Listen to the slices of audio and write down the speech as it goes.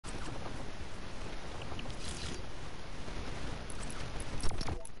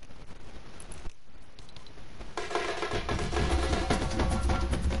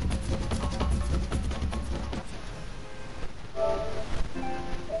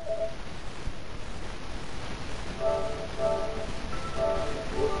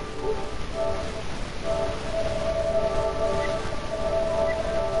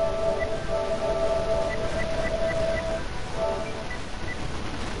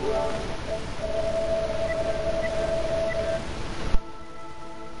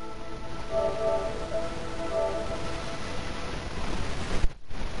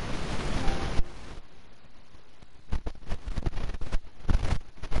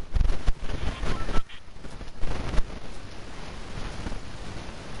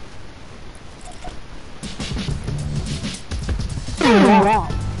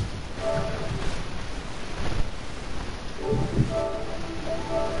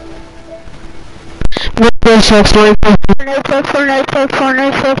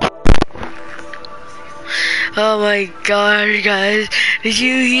Oh my gosh, guys. Did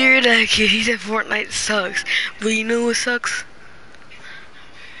you hear that kid? He said Fortnite sucks. But you know what sucks?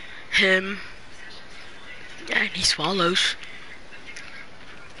 Him. Yeah, and he swallows.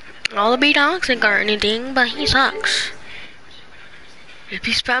 All to be toxic or anything, but he sucks. If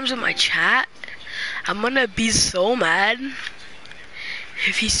he spams in my chat, I'm gonna be so mad.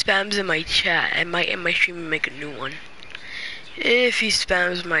 If he spams in my chat, I might end my stream and make a new one. If he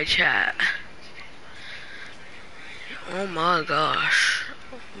spams my chat. Oh my gosh.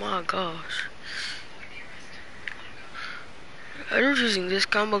 Oh my gosh. I was using this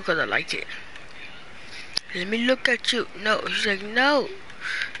combo because I liked it. Let me look at you. No, she's like, no.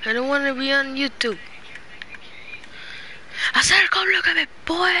 I don't want to be on YouTube. I said, come look at me,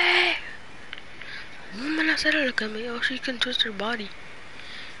 boy. Woman, I said, look at me. Oh, she can twist her body.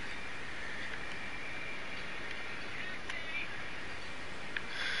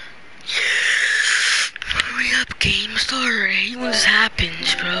 Hurry up, game starter. I hate when this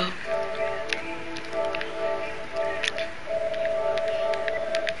happens, bro.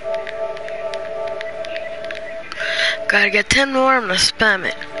 Gotta get 10 more, I'm gonna spam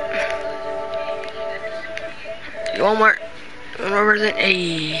it. One more than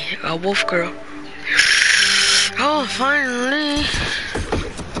a wolf girl. Oh, finally.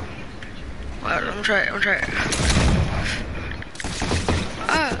 Wow, I'm gonna try it.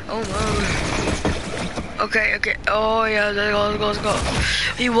 Ah, oh no. Okay. Oh yeah, let's go.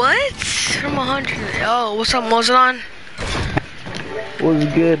 Hey, what? From 100. Oh, what's up, Mozilon? What's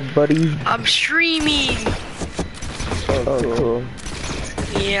good, buddy? I'm streaming. Oh, cool.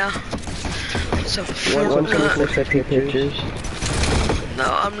 Yeah. Some Fortnite pictures. No,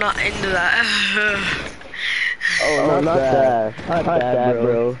 I'm not into that. Oh, not that. Not that,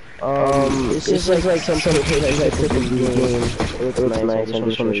 bro. It's just like some kind of pictures I took in the game. It looks nice. I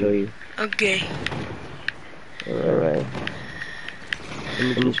just want to show you. Okay. Alright.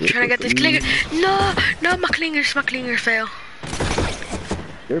 Trying to get this clinger. No, my clingers fail.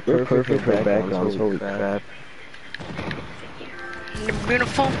 They're perfect for backgrounds. Holy crap.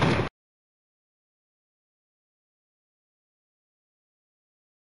 Beautiful.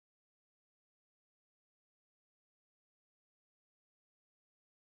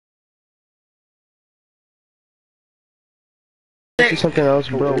 Something else,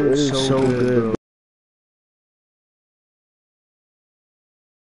 bro. It is so good.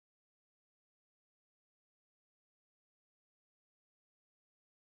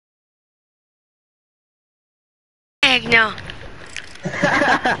 Heck no.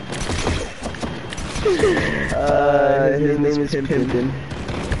 His name is Pimpin.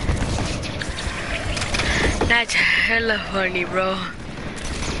 That's hella funny, bro.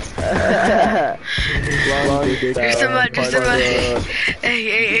 Just imagine.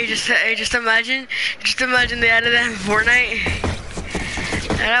 Hey, just imagine they added that in Fortnite.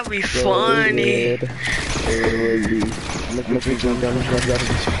 That'd be funny.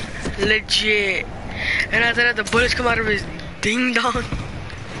 Legit. And after that, the bullets come out of his ding dong.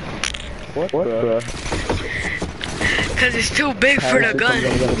 What, bro? Cause it's too big for the gun.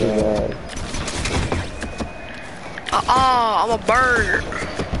 I'm a bird.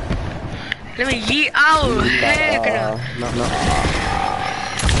 Let me yeet out. Heck no.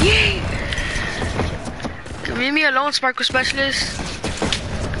 Yeet. Can you leave me alone, Sparkle Specialist?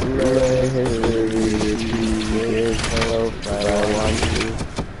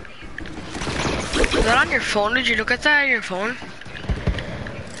 Is that on your phone? Did you look at that on your phone?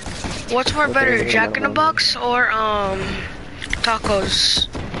 What's more better, Jack in the Box or tacos?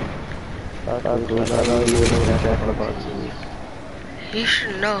 You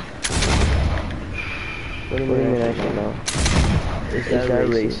should know. What do you mean I should know? Is that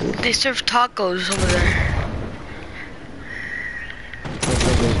racist? They serve tacos over there.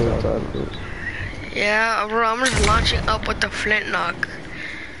 Yeah, bro, I'm just launching up with the flintlock.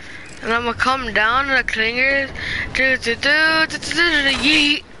 And I'm gonna come down to the clingers.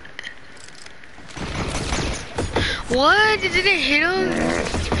 Yeet. What? You didn't hit him?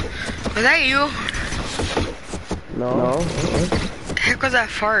 Was that you? No. Heck, fuck was that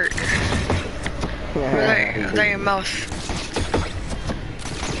fart? Or was that your mouth?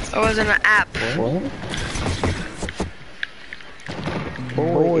 Or was it an app? What?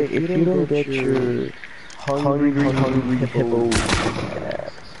 Boy, if you don't get your hungry hippo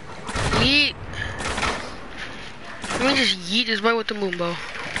Yeet. Let me just yeet this boy with the moon bow.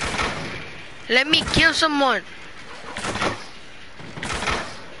 Let me kill someone.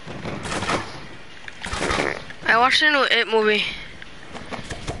 I watched the new It movie.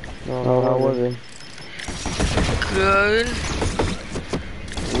 No, how was it? Good.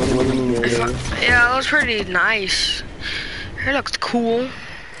 What do you mean, Yeah, it was pretty nice. It looks cool.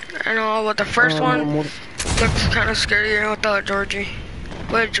 I know, but the first one looks kind of scary without Georgie.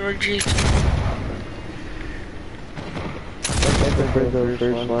 With Georgie. The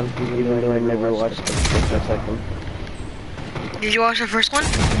first one, even though I never watched the second. Did you watch the first one?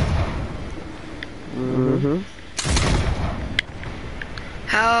 Mm-hmm.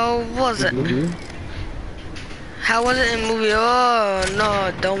 How was it? How was it in the movie? Oh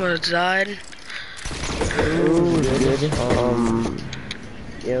no, Doma died.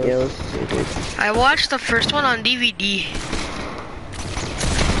 Yeah, it was good. I watched the first one on DVD.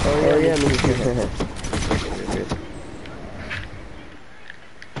 Oh yeah, me too.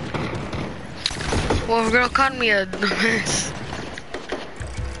 Well, a girl called me a dumbass.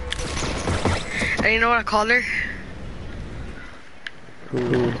 And you know what I called her?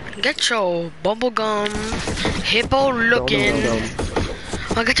 Get your bubblegum hippo looking.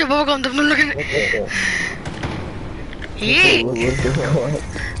 Oh, get your bubblegum dum looking. Yeet!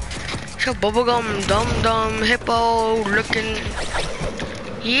 Your bubblegum dum hippo looking.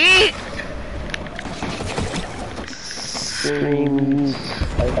 Yeet!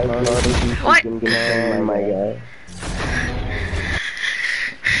 What? Oh my god.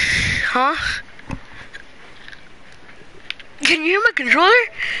 Huh? Can you hear my controller?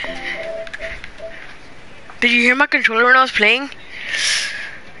 Did you hear my controller when I was playing?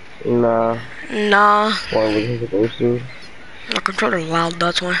 Nah. Nah. Why was it supposed to? My controller's loud,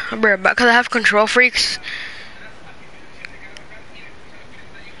 that's why. I'll be right back, cause I have control freaks.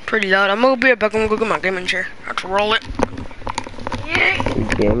 Pretty loud. I'm gonna be right back. I'm gonna go get my gaming chair. Let's roll it. Yeah.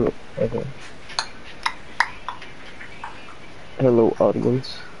 Game. Okay. Hello,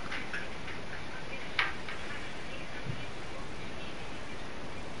 audience.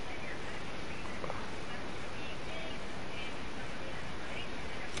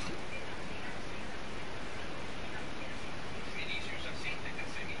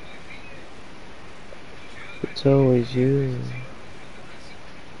 It's always you.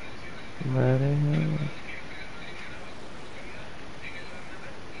 No matter how.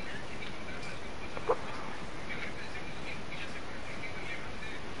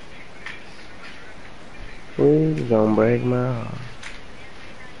 Please don't break my heart.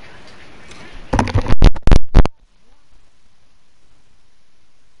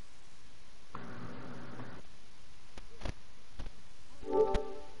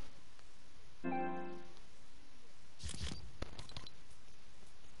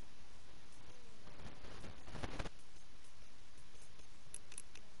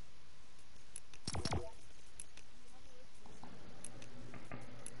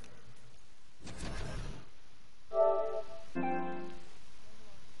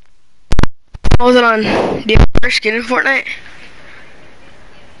 Hold on. Do you have a rare skin in Fortnite?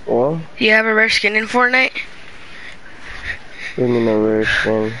 What? Do you have a rare skin in Fortnite? Give me no rare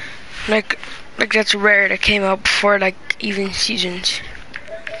skin. Like that's rare that came out before like even seasons.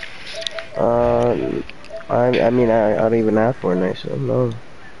 I mean I don't even have Fortnite, so no.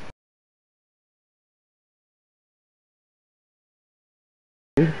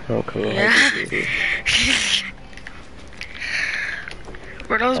 Okay. Yeah.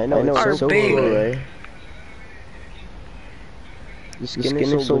 Bro, those I know are it's so big. cool, right? The skin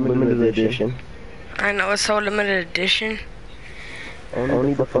is so limited edition. I know it's so limited edition.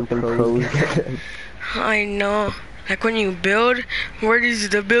 Only the fucking pros get them. I know. Like when you build, where does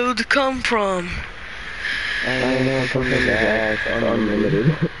the build come from? I know, from the ass,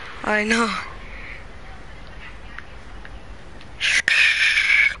 unlimited. I know.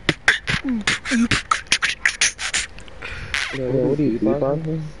 Yeah, what do you sleep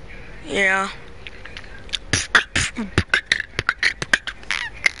on? Yeah.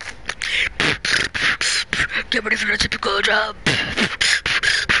 Get ready for the typical job.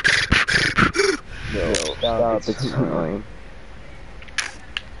 No, stop, it's annoying.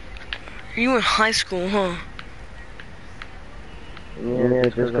 You in high school, huh? Yeah,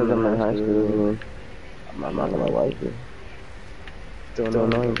 just because I'm in high school, I'm not gonna like it. Still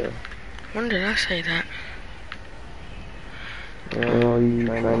annoying though. When did I say that? Oh, you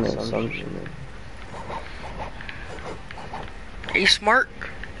kind of assumption. Are you smart?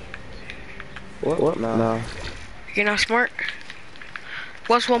 What? No. You're not smart?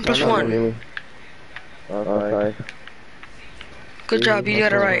 What's 1 plus 1? Really. 5. Good job, you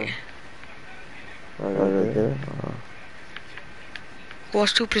got it right. Okay.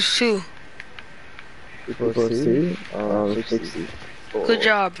 What's 2 plus 2? 2 plus 2? 60. Good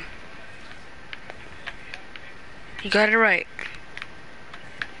job. You got it right.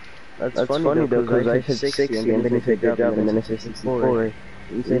 That's funny though, because I said 60 and then you said good job and then I said 64.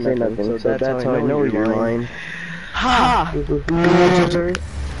 You say nothing, so that's how I know you're lying. Ha!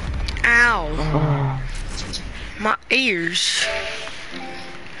 Ow! My ears.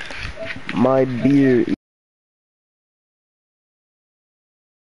 My beer.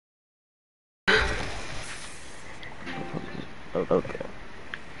 Okay.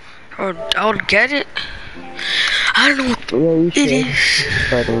 I'll get it. I don't know what it is.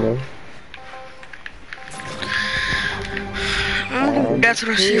 That's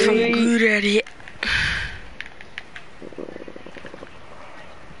what I see if I'm good at it.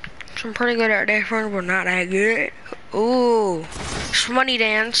 So I'm pretty good at that front, but not that good. Ooh. Shmoney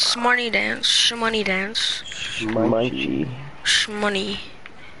dance, shmoney dance, shmoney dance. Shmunchy. Shmoney.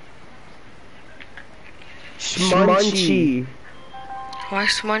 Shmunchy. Why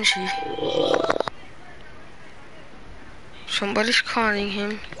smunchy? Somebody's calling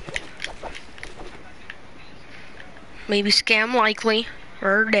him. Maybe scam likely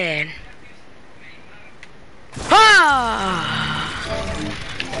or dead. Ah!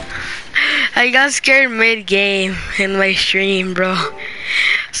 I got scared mid-game in my stream, bro.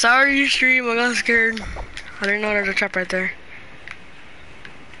 Sorry, stream, I got scared. I didn't know there was a trap right there.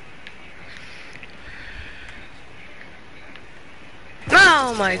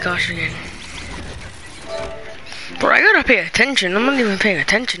 Oh my gosh, again. Bro, I gotta pay attention. I'm not even paying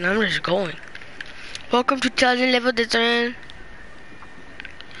attention, I'm just going. Welcome to 1000 level death zone.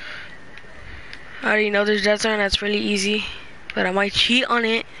 I already know there's death zone, that's really easy. But I might cheat on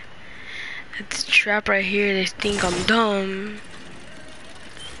it. It's a trap right here, they think I'm dumb.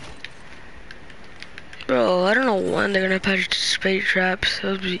 Bro, I don't know when they're gonna patch spade traps.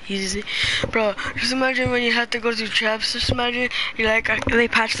 That would be easy. Bro, just imagine when you have to go through traps. Just imagine you like they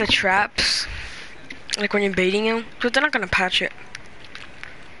patch the traps. Like when you're baiting them. But they're not gonna patch it.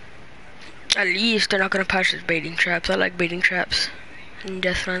 At least they're not gonna patch the baiting traps. I like baiting traps and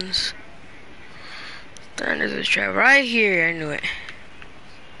death runs. Then there's a trap right here. I knew it.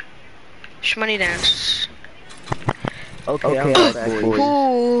 Shmoney dance. Okay, I'm back, boys.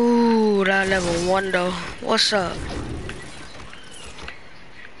 Ooh, that level 1 though. What's up?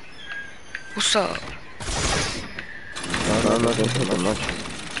 What's up? No, I'm not gonna put much.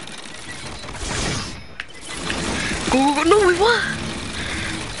 Go, no, wait, what?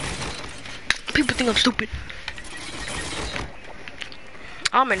 People think I'm stupid.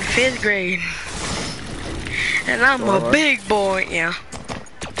 I'm in 5th grade. And I'm a big boy, yeah.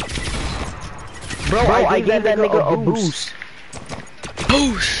 Bro, I gave that nigga a boost.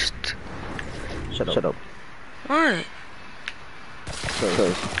 Boost! Shut up. What? Shut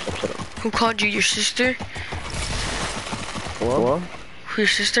up. Who called you? Your sister? What? Who, your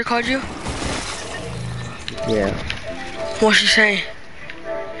sister called you? Yeah. What'd she say?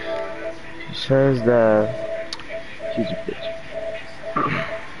 She says that she's a bitch.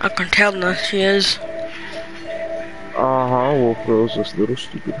 I can tell now she is. Well, girl's this little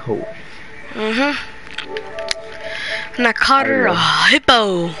stupid hoe. And I called her a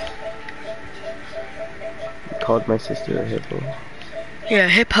hippo. You called my sister a hippo. Yeah,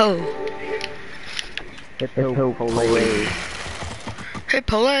 hippo. Hippo play.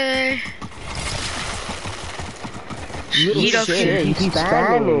 Hippo. Little shit, he keeps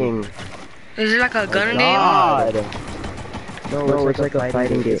spamming. Is it like a gun game? No, it's like a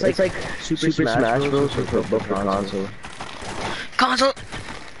fighting game. It's like Super Smash Bros. For console. Console.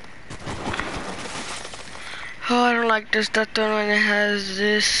 Oh, I don't like this. That one when it has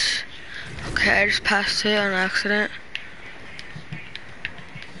this. Okay, I just passed it on accident.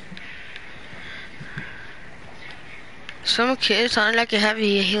 Some kid sounded like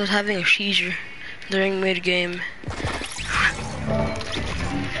he was having a seizure during mid-game.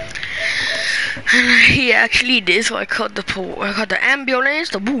 And he actually did, so I called the ambulance,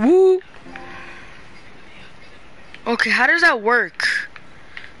 the woo-woo. Okay, how does that work?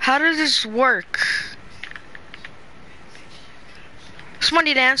 How does this work?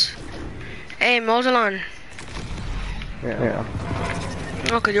 Shmoney dance. Hey, Mozelon. Yeah.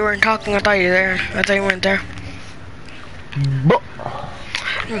 Okay, you weren't talking. I thought you were there. I thought you weren't there.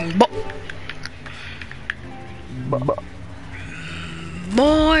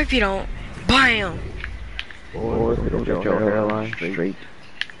 if you don't. Bam! Or if you don't get your hairline straight.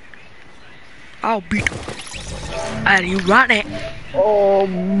 I'll beat you. And you run it. Oh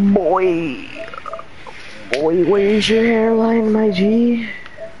boy. Boy, where's your hairline, my G?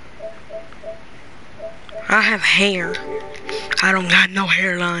 I have hair. I don't got no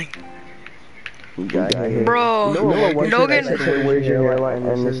hairline. Bro, Logan. Where's your hairline?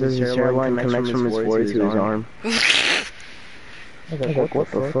 And this is his hairline connects from his forehead to his arm. Like, what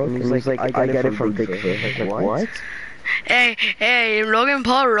the fuck? And he's like, I get it from Bigfoot. Like, what? Hey, Logan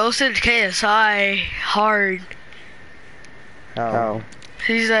Paul roasted KSI hard. How?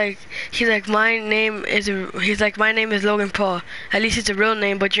 He's like, my name is Logan Paul. At least it's a real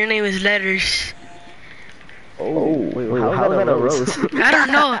name, but your name is letters. Oh, wait, how's that a roast? I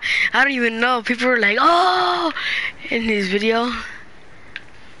don't know. I don't even know. People were like, oh, in his video.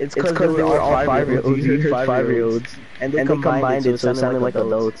 It's because they were all 5-year-olds. And they combined it so it sounded like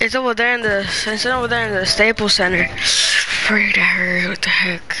adults. It's over there in the Staples Center. Freak, I heard. What the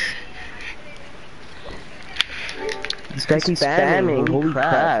heck? This guy keeps spamming. Holy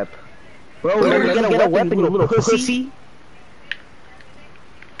crap. Bro, let me get a weapon, you little pussy.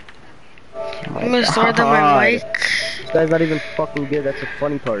 I'm gonna start on my mic. This guy's not even fucking good. That's the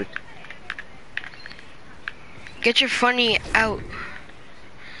funny part. Get your funny out.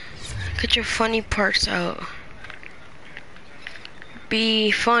 Get your funny parts out.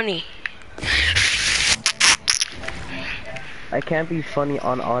 Be funny. I can't be funny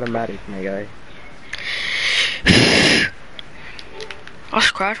on automatic, my guy. I'll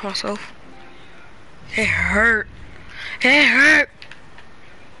scratch myself. It hurt. It hurt.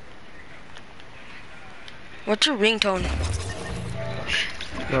 What's your ringtone?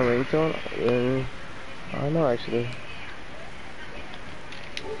 My ringtone? I don't know actually.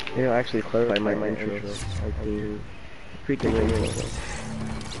 You know, actually clarify my intro. Like the freaking ringtone.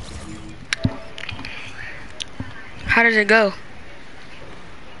 How does it go?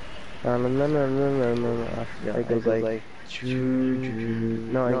 No. I forgot. It goes like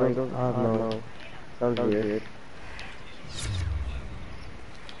no, it goes no. Sounds weird.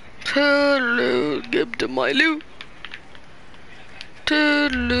 Toodaloo, give to my loot.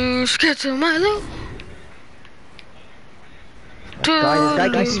 Toodaloo, get to my loot. Guys, this guy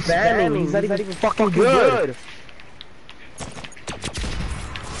keeps spamming. He's not even fucking good.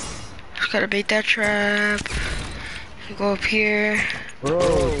 Just gotta bait that trap. Go up here. Bro,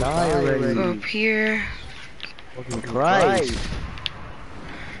 die already. Go up here. Fucking Christ.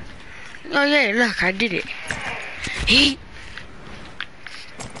 Oh yeah, look, I did it. He.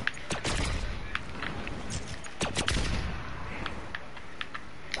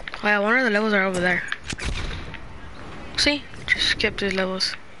 Oh yeah, one of the levels are over there. See? Just skip these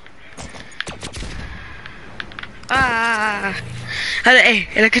levels. Hey,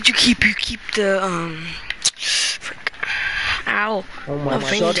 look at you keep the frick. Ow. Oh my my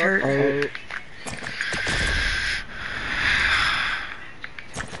veins hurt.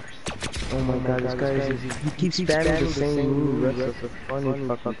 Oh my god, this guy he keeps spamming the same move. That's a funny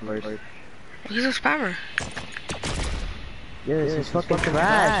fucking part. He's a spammer. Yes, he's fucking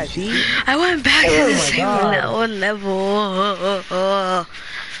trash, see? I went back to the same level.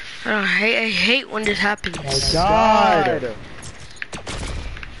 I hate when this happens. Oh my god!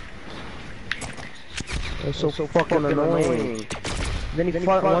 That's so fucking annoying. Then he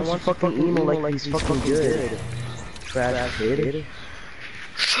wants to fucking emo like he's fucking good. Trash kid.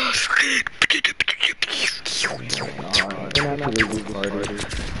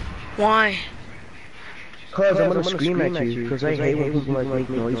 Why? Cause I'm gonna scream at you, cause I hate when people like make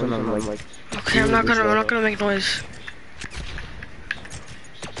noise when I'm like. Okay, I'm not gonna make noise.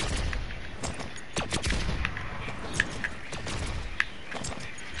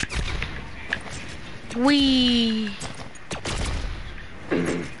 Wee.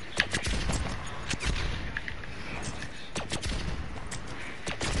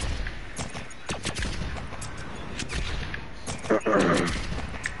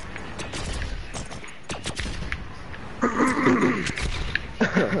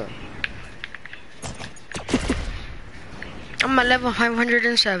 I'm at level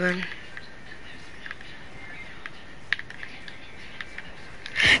 507.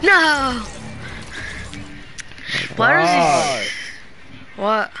 No! What is this?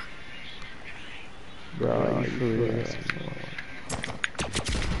 What? Bro, you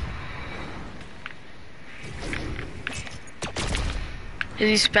Is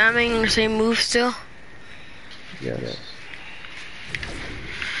he spamming the same move still? Yes.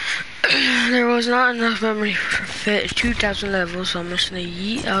 There was not enough memory for fit 2,000 levels, so I'm just gonna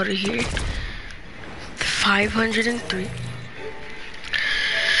yeet out of here. 503.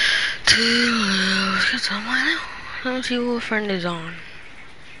 Let me see what friend is on.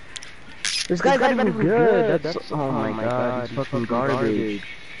 This guy's not even good. That's oh my god, he's fucking garbage.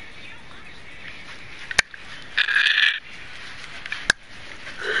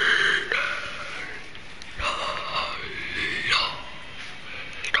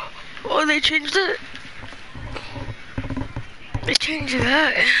 Oh, they changed it. They changed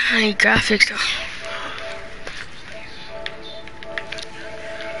that. I need graphics though.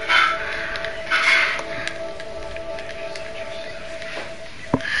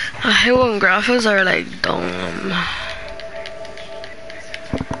 I hate when graphics are like dumb.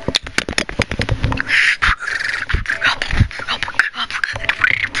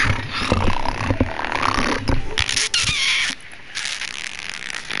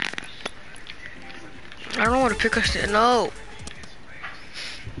 I don't know what to pickaxe it. No.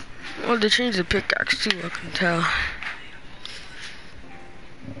 Well, they changed the pickaxe too, I can tell.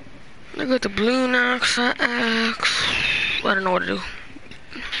 I got the balloon axe, that axe. I don't know what to do.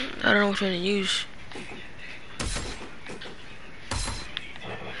 I don't know which one to use.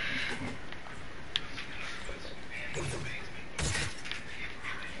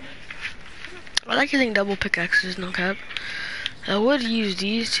 I like using double pickaxes, no cap. I would use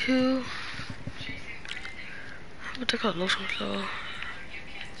these two. But they got those ones though.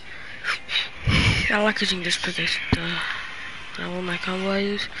 I like using this pickaxe. I want my combo I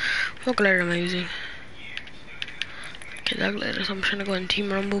use. What glider am I using? Okay, that glider. So I'm trying to go in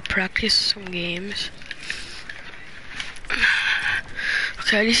Team Rumble, practice some games.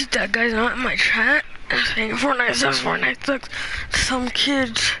 Okay, I see that guy's not in my chat. Saying Fortnite sucks, Fortnite sucks. Some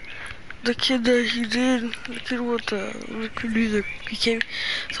kids, the kid that he did, the kid with the producer, he came.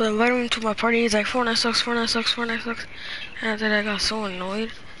 So I invited him to my party. He's like, Fortnite sucks, Fortnite sucks, Fortnite sucks. And after that, I got so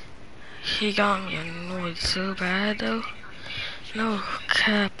annoyed. He got me annoyed so bad though. No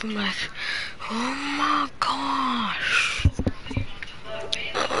cap. I'm like, oh my gosh.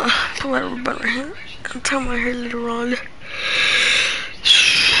 Put my rubber band right here. I'll tie my hair later on.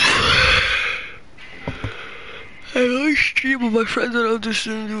 I like stream with my friends and I'll just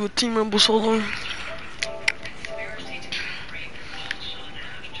do a Team Rumble so long.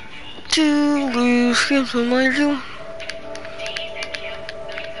 To lose games with my do.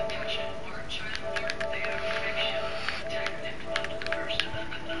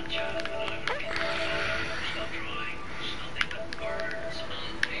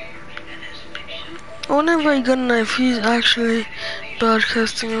 I wanna invite Gunnife, he's actually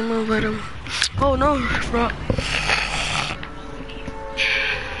broadcasting, I'm gonna invite him. Oh no, bro.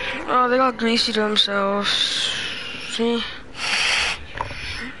 Oh, they got greasy to themselves. See?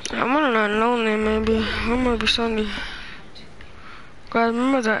 I'm gonna not know name maybe. I might be Sunday. Guys,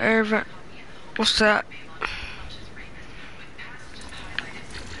 remember that air vent? What's that?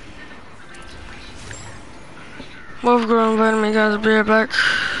 Both girl invited me, guys. I'll be right back.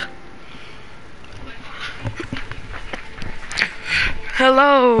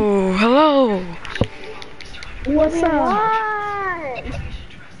 Hello, hello. What's up?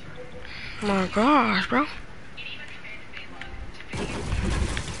 Oh my gosh, bro.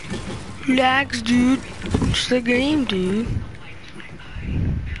 Relax, dude. It's the game, dude.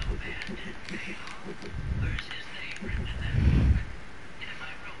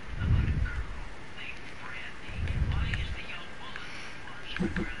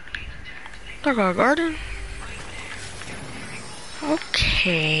 I got a garden.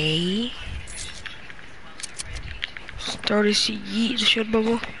 Okay. Started to see yeet the shit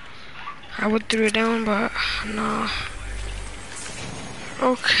bubble. I would throw it down, but no.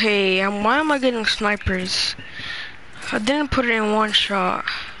 Okay, and why am I getting snipers? I didn't put it in one shot.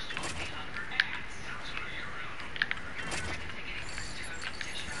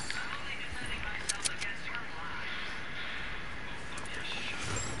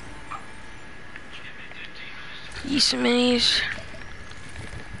 Yeast minis.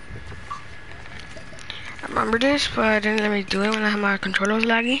 I remember this, but I didn't let me do it when my controller was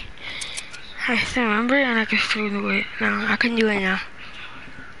laggy. I still remember it and I can still do it now. I can do it now.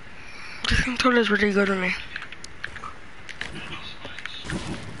 This controller is really good with me.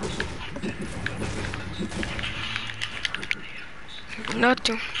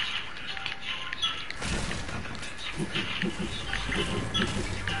 Nothing.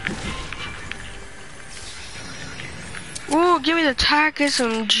 Ooh, give me the TAC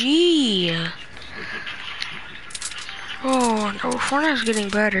SMG. Oh, no, Fortnite's getting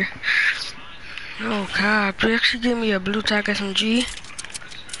better. Oh god, they actually give me a blue TAC SMG.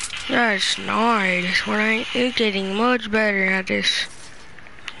 That's nice. Fortnite is getting much better at this.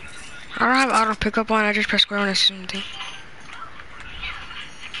 I don't have auto pickup on, I just press square on or something.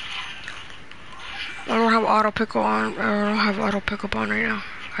 I don't have auto pickup on. I don't have auto pickup on right now.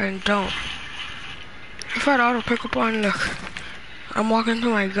 I don't. If I had auto pickup on, look, I'm walking to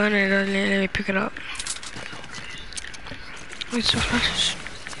my gun and it doesn't let me pick it up. Wait, so fast.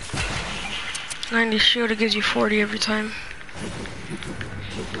 90 shield, it gives you 40 every time.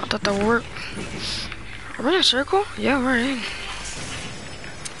 I thought that would work. Are we in a circle? Yeah, we're in.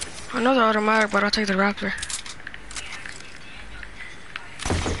 Another automatic, but I'll take the Raptor.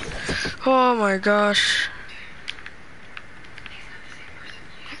 Oh my gosh.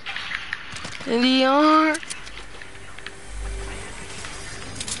 In the yard.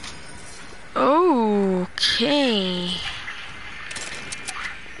 Okay.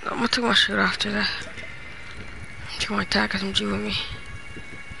 I'm gonna take my shirt after that. Take my attack SMG with me.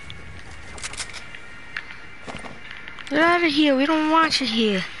 Get out of here, we don't want you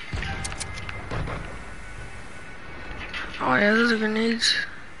here. Oh yeah, those are grenades.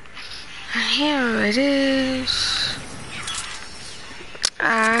 And here it is.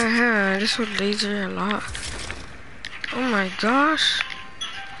 This would laser a lot. Oh my gosh.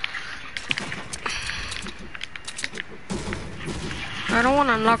 I don't want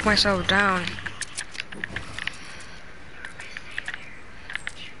to knock myself down.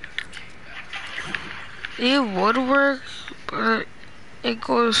 It would work, but it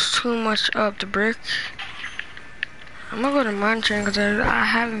goes too much up the brick. I'm gonna go to Mine Train because I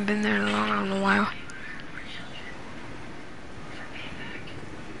haven't been there in a while.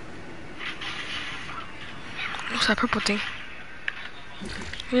 What's that purple thing?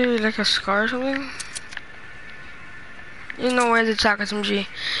 Maybe like a scar or something? You know where the attack SMG.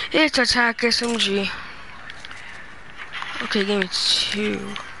 It's attack SMG. Okay, give me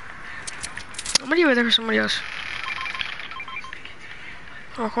 2. I'm gonna leave it there for somebody else.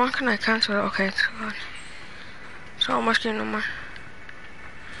 Oh, why can I cancel it? Okay, it's gone. So how much game no more?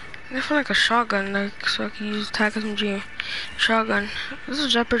 I feel like a shotgun, like so I can use attack SMG. Shotgun. This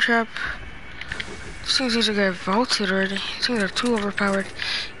is Jumper Trap. These things need to get vaulted already. These things are too overpowered.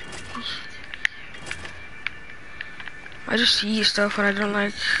 I just eat stuff and I don't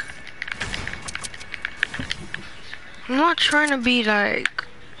like. I'm not trying to be like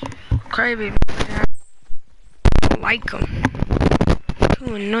crybaby. I don't like them.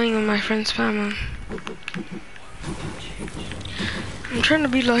 Too annoying when my friends spam them. I'm trying to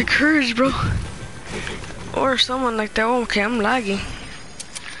be like Courage, bro. Or someone like that. Oh, okay, I'm lagging.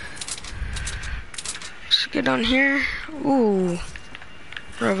 Let's get down here. Ooh.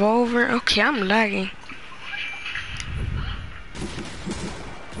 Revolver. Okay, I'm lagging.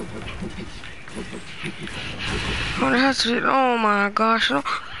 Oh, it has to be. Oh my gosh. Oh.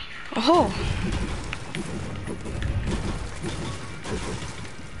 Oh.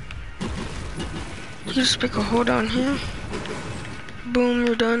 You just pick a hole down here. Boom,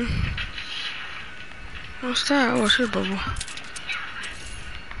 you're done. What's that? Oh, it's your bubble.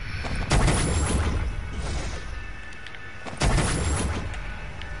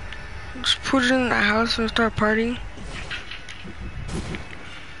 Just put it in the house and start partying.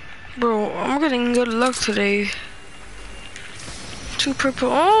 Bro, I'm getting good luck today. 2 purple.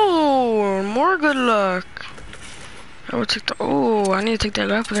 Oh, more good luck. I will take the. Oh, I need to take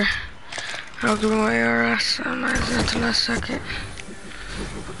that up there. I'll give my ARS. I might at the last second.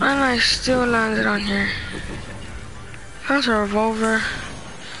 And I still landed on here. That's a revolver.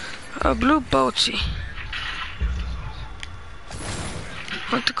 A blue boaty.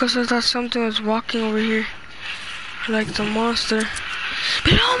 Not because I thought something was walking over here. Like the monster.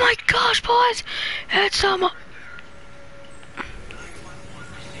 But oh my gosh, boys! It's a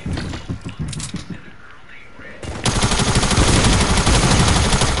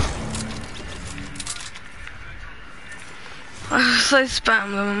I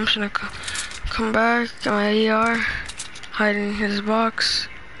spam them. I'm just gonna come back, get my AR, hide in his box.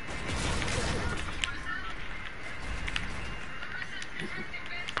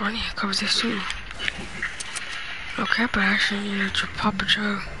 Bro, I need to cover this too. Okay, but I actually need to pop a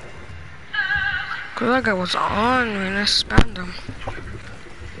chug. Cause that guy was on me and I spammed him.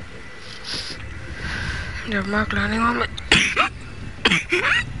 They're mark landing on me.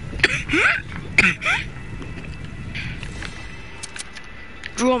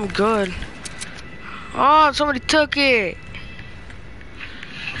 Drew, I'm good. Oh, somebody took it.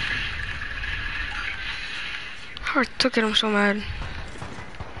 I took it, I'm so mad.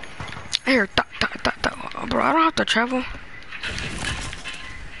 I hear that. Oh, bro, I don't have to travel.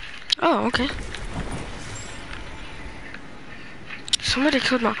 Oh, okay. Somebody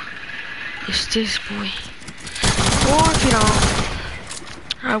killed my. It's this boy. Or if you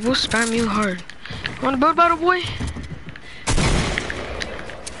don't, I will spam you hard. You want to build battle, boy?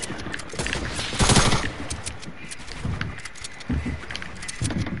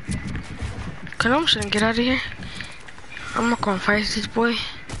 I'm just gonna get out of here. I'm not gonna fight this boy.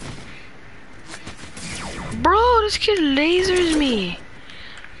 Bro, this kid lasers me.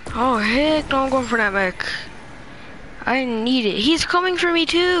 Oh heck no, I'm going for that mech. I need it. He's coming for me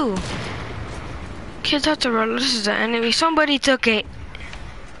too. Kids have to run. This is the enemy. Somebody took it.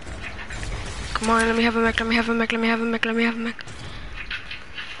 Come on, let me have a mech, let me have a mech, let me have a mech, let me have a mech.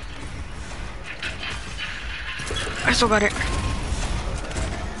 I still got it.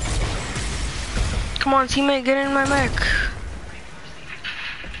 Come on, teammate, get in my mech.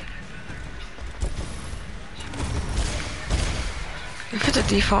 If it's a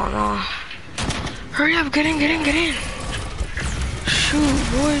default, no. Hurry up, get in, get in, get in.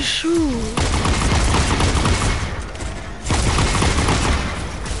 Shoot, boy, shoot.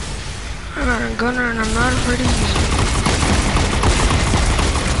 I got a gunner and I'm not afraid to use it.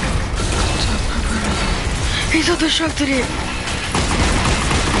 He self-destructed it.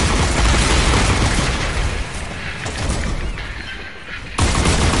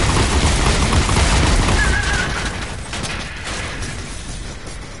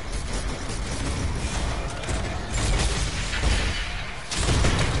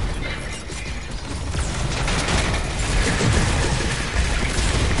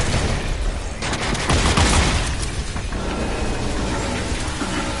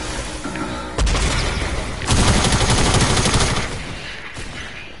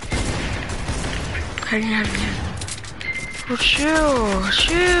 I didn't have it. Oh, chill,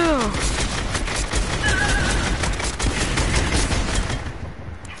 chill.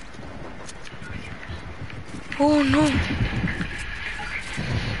 Oh no.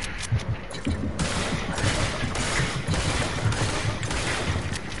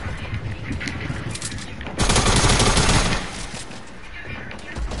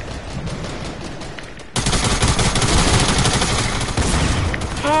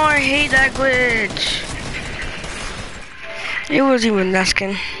 Oh, I hate that glitch. It was even that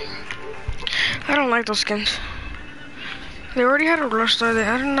skin. I don't like those skins. They already had a Rust Lord, they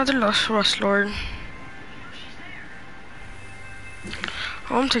had another Rust Lord.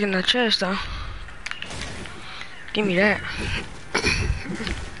 Oh, I'm taking that chest though. Give me that.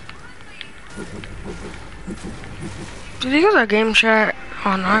 Did you get that game chat?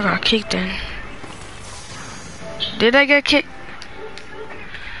 Oh no, I got kicked in. Did I get kicked?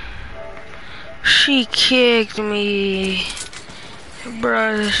 She kicked me.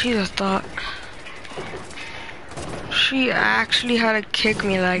 Bruh, she's a thought. She actually had to kick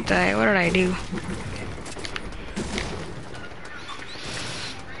me like that. What did I do?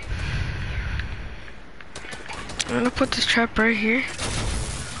 I'm gonna put this trap right here.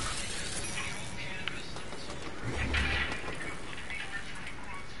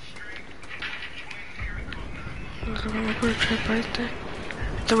 I'm gonna put a trap right there.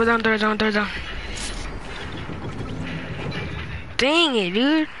 Throw it down, throw it down, throw it down. Dang it,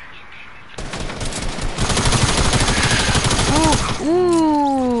 dude.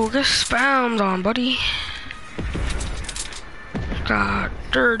 Ooh, get spammed on, buddy. Got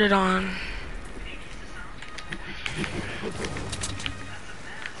dirted on.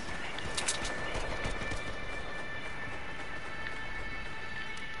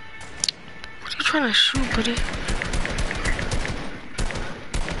 What are you trying to shoot, buddy?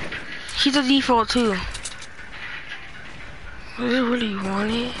 He's a default too. Does it really want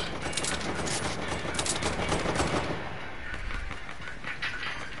it?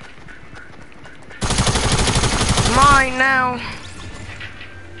 Mine now.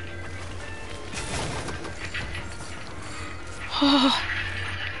 Oh,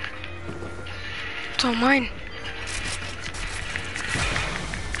 it's all mine.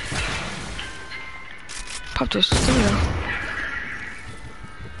 Pop this. There we go.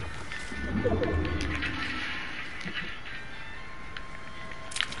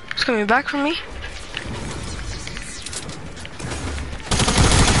 It's coming back from me.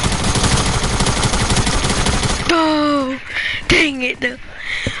 Oh, dang it.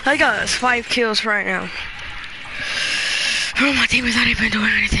 I got 5 kills right now. Oh, my team is not even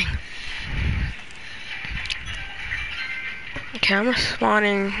doing anything. Okay, I'm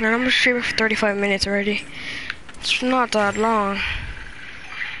respawning, and I'm streaming for 35 minutes already. It's not that long.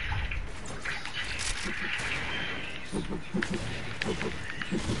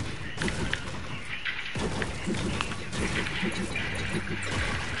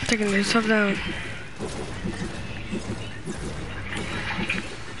 Taking this stuff down.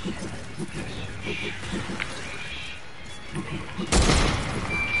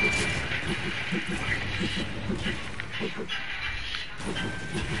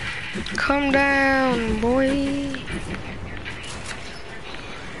 Come down, boy.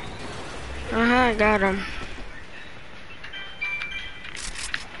 I got him.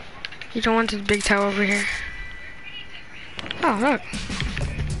 You don't want this big tower over here. Oh, look.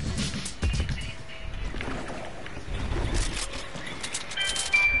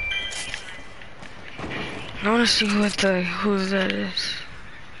 I want to see who that is.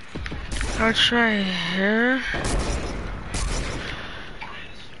 I'll try here.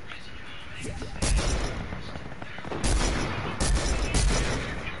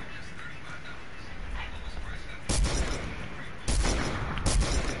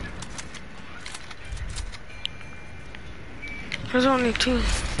 There's only two.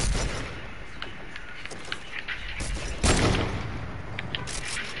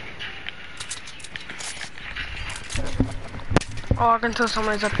 Oh, I can tell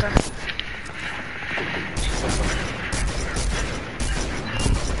somebody's up there.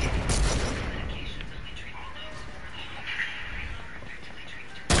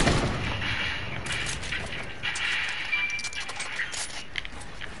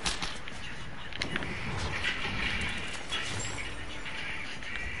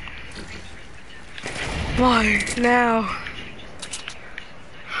 Why now?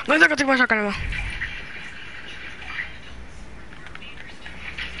 Let's go take my shotgun ammo.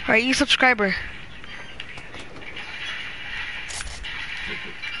 Alright, you subscriber.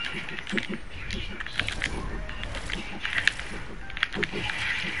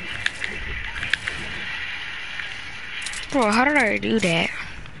 Bro, how did I do that?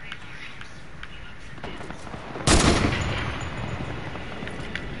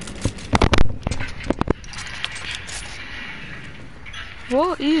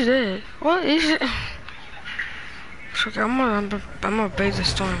 What is it? What is it? Okay, I'm gonna bait the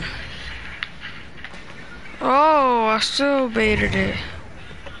storm. Oh, I still baited it.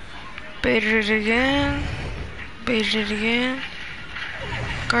 Baited it again. Baited it again.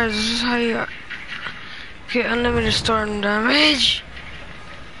 Guys, this is how you get unlimited storm damage.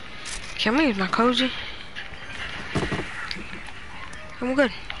 Can I use my cozy? I'm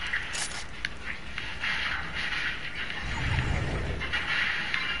good.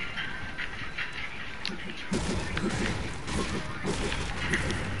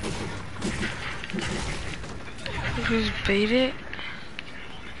 Just bait it.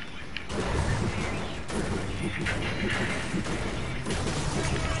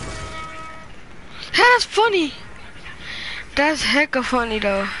 That's funny. That's hecka funny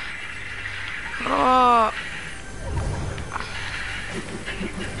though. Oh.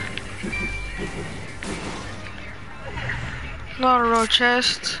 Not a real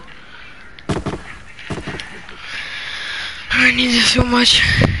chest. I need this so much.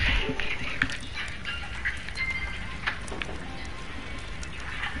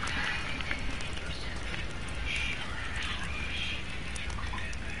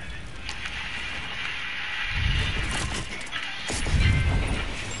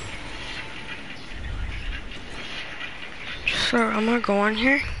 So, I'm gonna go on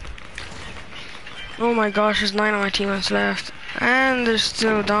here. Oh my gosh, there's 9 of my teammates left. And they're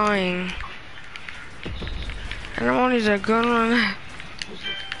still dying. And I'm only a gun run.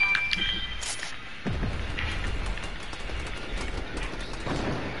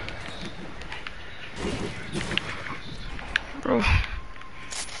 Bro.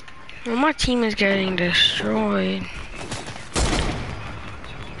 Well, my team is getting destroyed.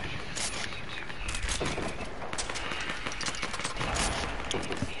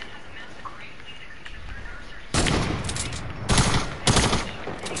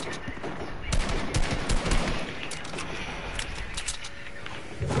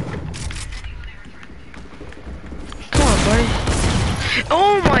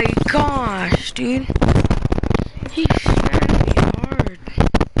 Oh my gosh, dude. He smacked me hard.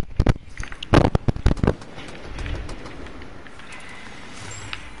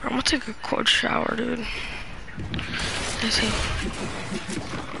 I'm gonna take a cold shower, dude. Let's see.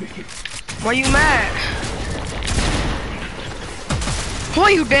 Why you mad? Why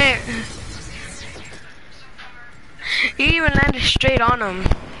you dead? He even landed straight on him.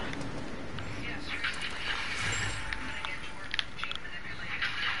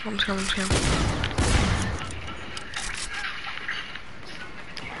 I'm coming.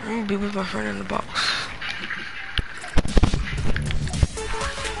 I'm gonna be with my friend in the box.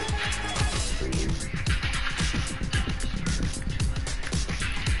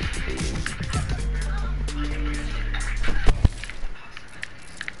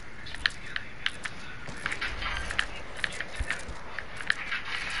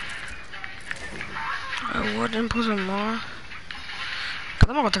 I wouldn't put some more.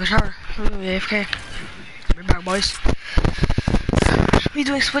 I'm gonna go take a shower. I'm gonna be AFK. Be back, boys. We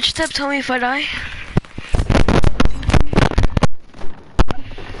doing switch step? Tell me if I die.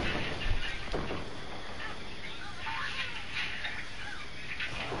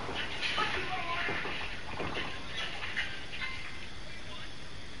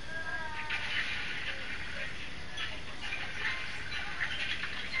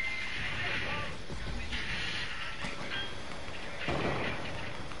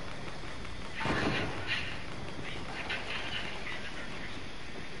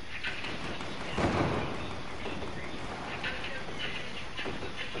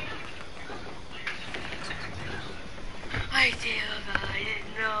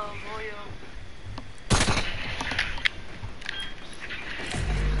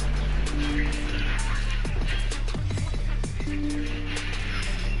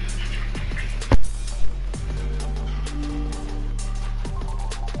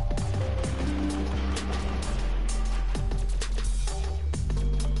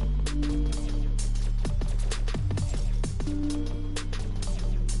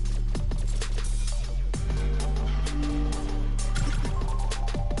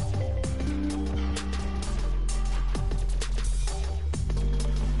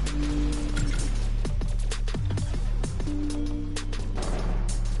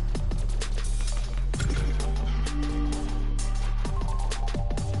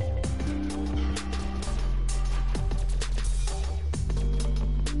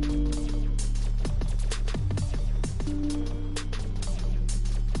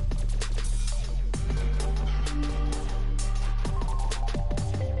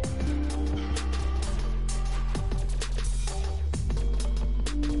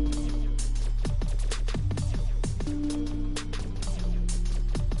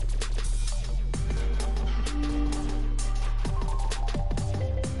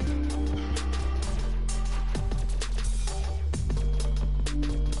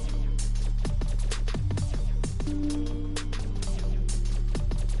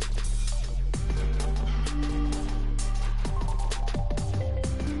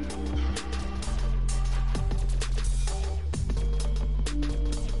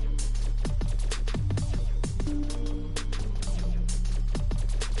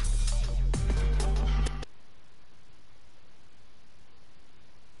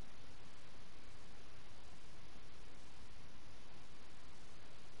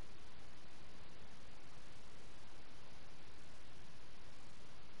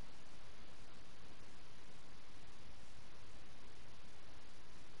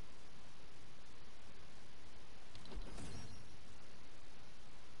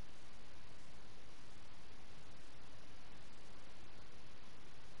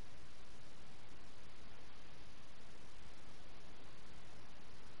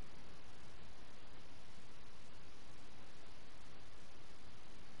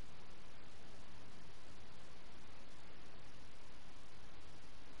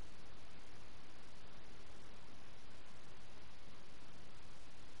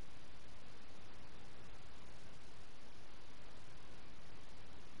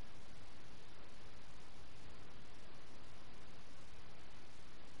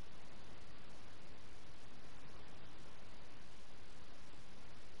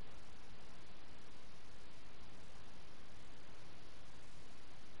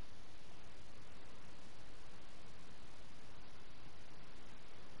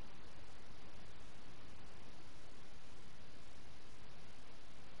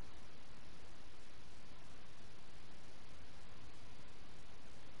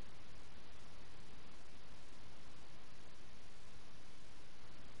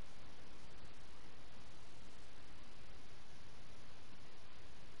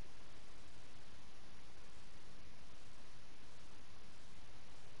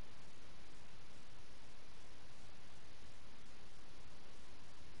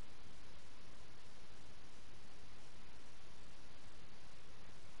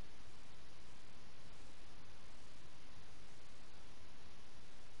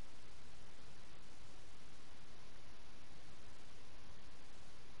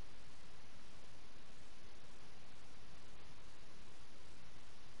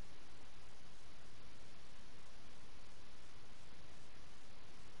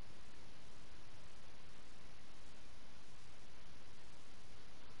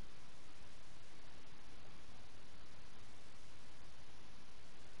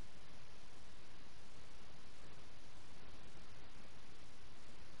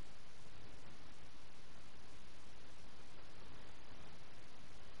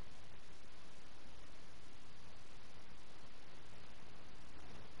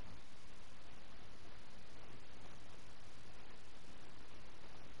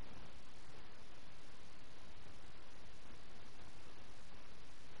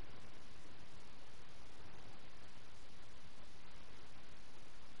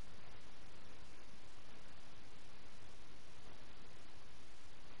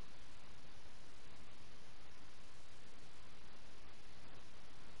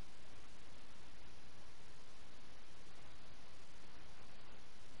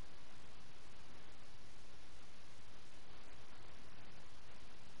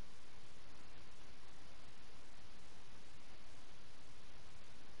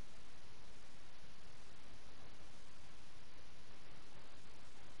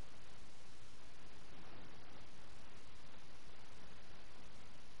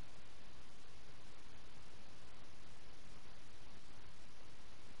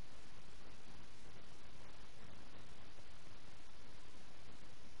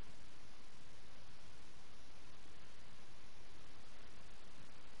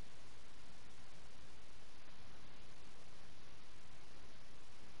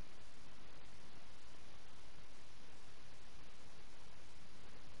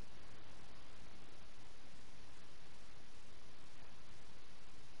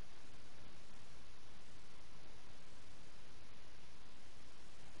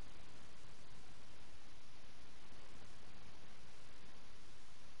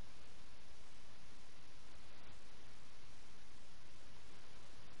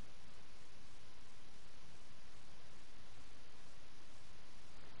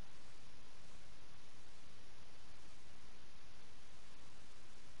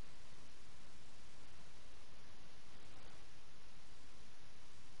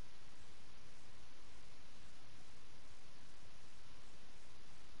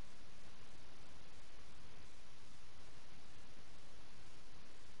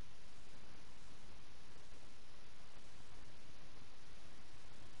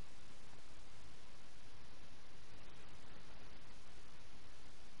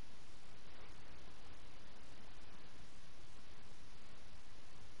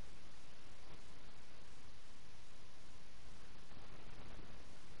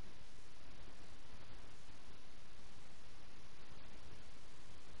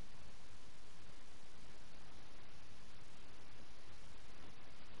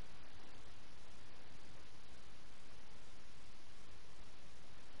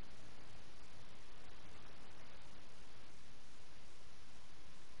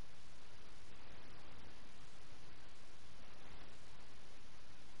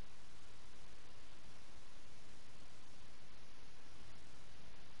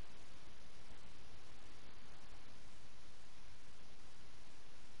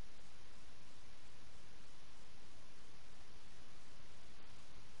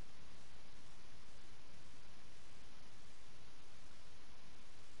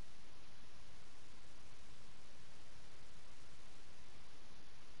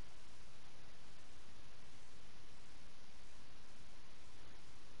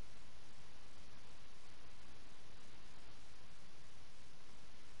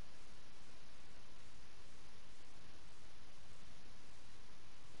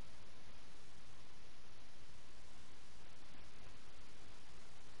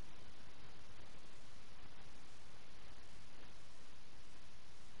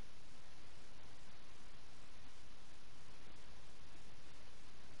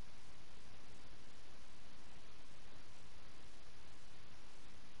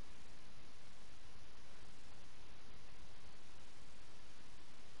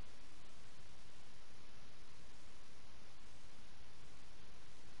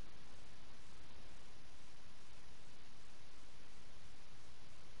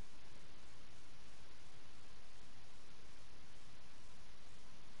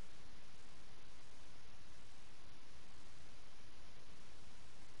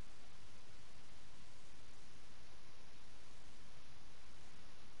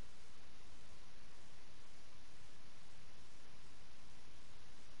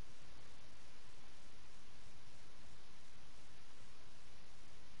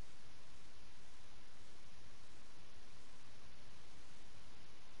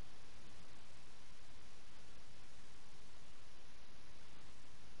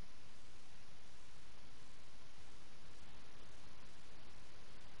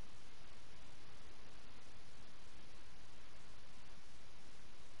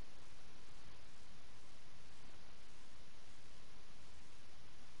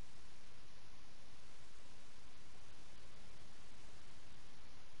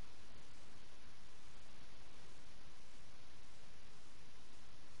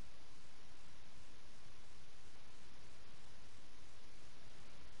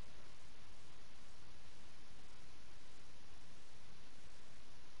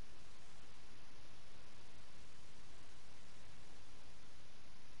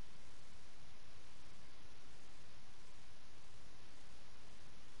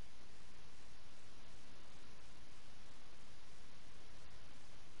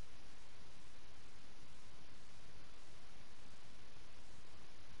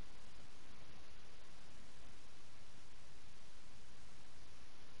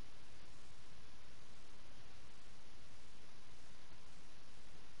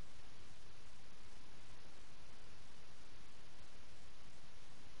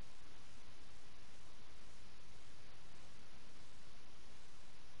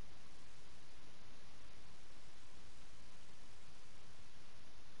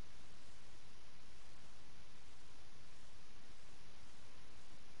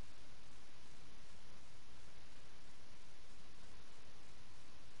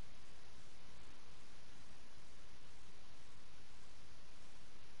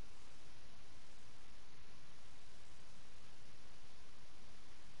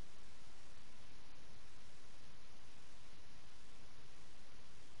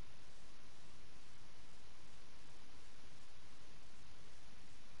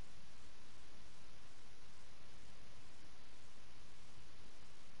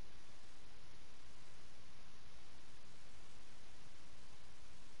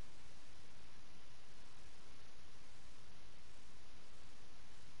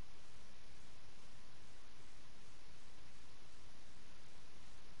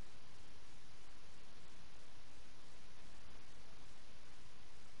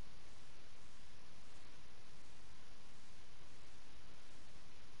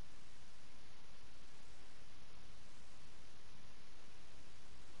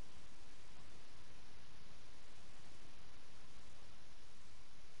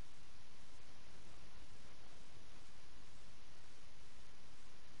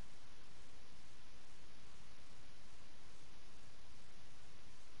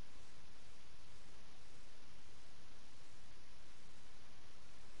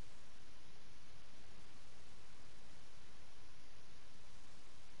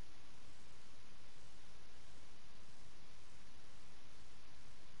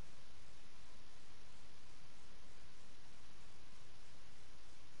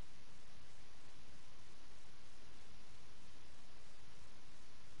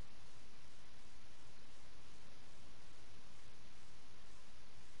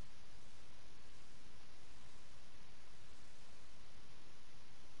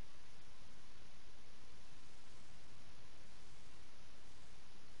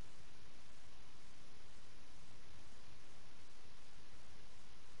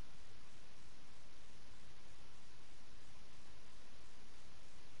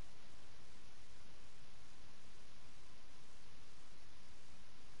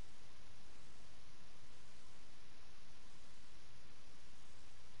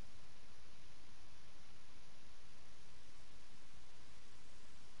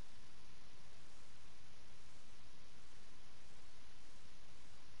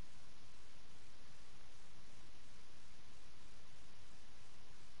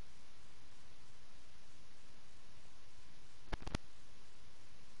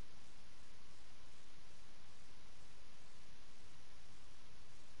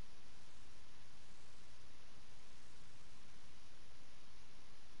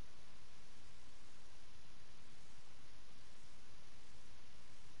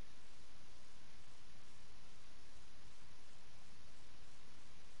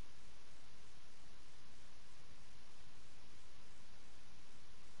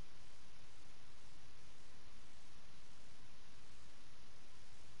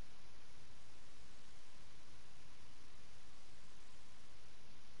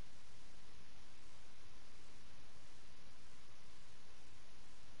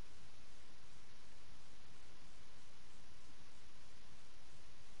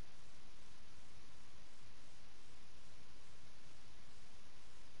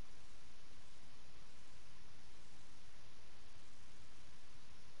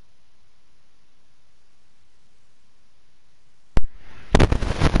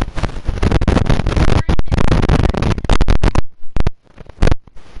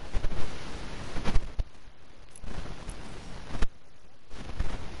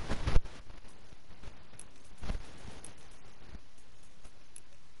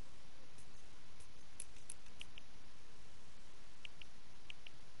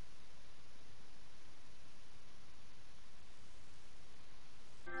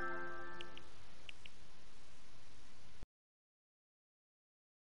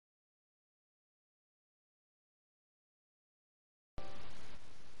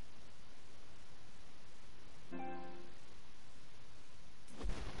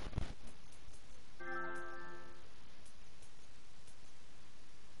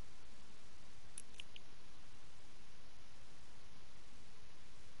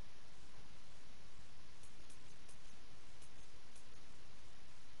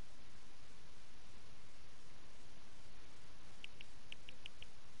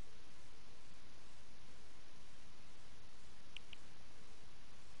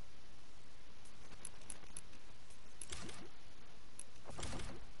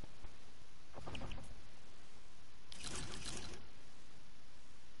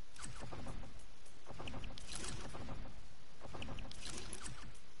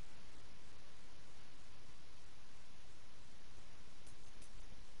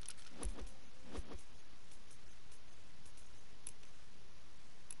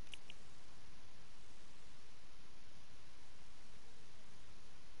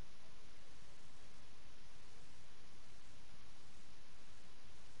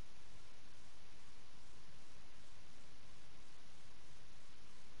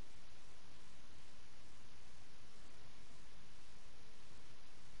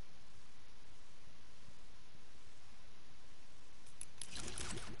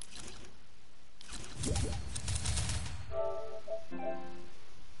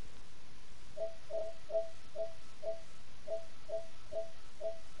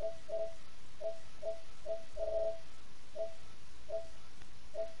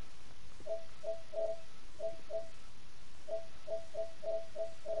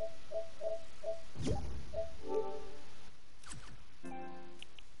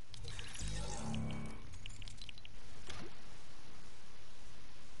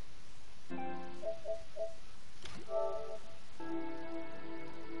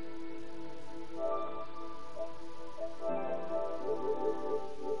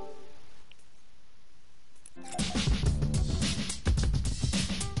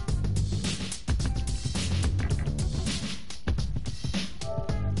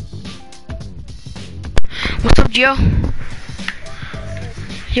 Gio,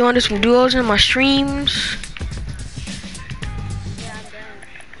 you want to do some duos in my streams? Yeah, I'm down.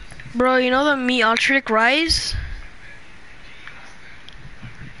 Bro, you know the Me Ultric Rise?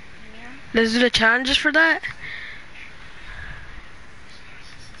 Yeah. Let's do the challenges for that.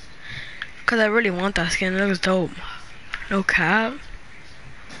 Cause I really want that skin, it looks dope. No cap.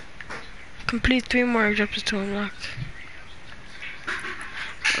 Complete 3 more objectives to unlock.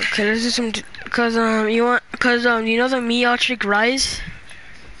 Okay, let's do some, cause you know the Meteoric Rise?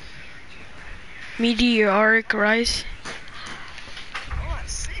 Meteoric Rise? Oh,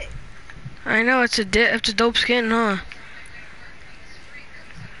 that's sick. I know, it's a dope skin, huh?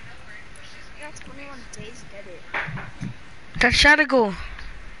 Yeah, 21 days, get it. That's Shadigal.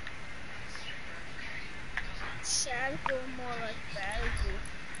 Shadow more like Battlefield.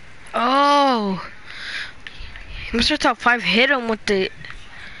 Oh! Mr. Top 5 hit him with it.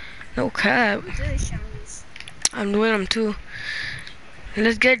 No cap. Do the challenges. I'm doing them too.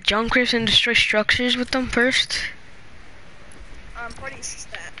 Let's get Junkers and destroy structures with them first. Party assist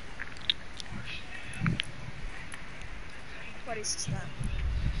that. Party assist that.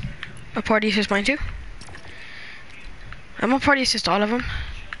 A party assist mine too? I'm gonna party assist all of them.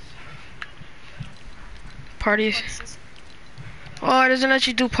 Parties. Party assist. Oh, it doesn't let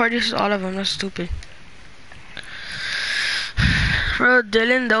you do party assist all of them. That's stupid. Bro,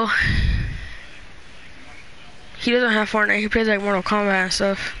 Dylan though. He doesn't have Fortnite. He plays like Mortal Kombat and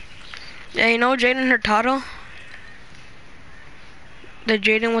stuff. Yeah, you know Jaden Hurtado? The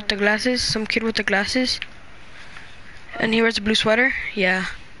Jaden with the glasses? Some kid with the glasses? And he wears a blue sweater? Yeah.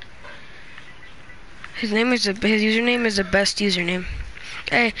 His username is the best username.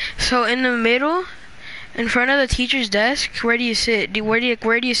 Hey, so in the middle, in front of the teacher's desk, where do you sit? Where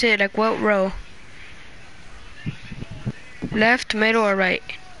do you sit? Like what row? Left, middle, or right?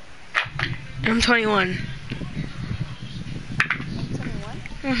 I'm 21. 21?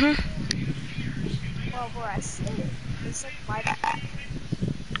 Mhm. Well, where I sit, it's like my back.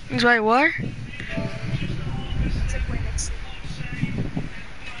 It's right what? It's like right next to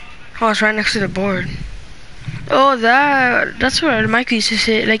Oh, it's right next to the board. Oh, that's where Mike used to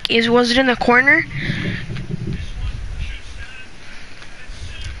sit. Like, was it in the corner?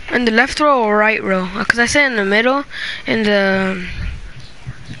 In the left row or right row? Cause I sat in the middle, in the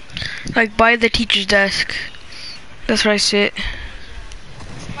like by the teacher's desk. That's where I sit.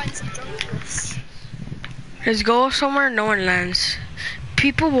 find some junkers. Let's go somewhere no one lands.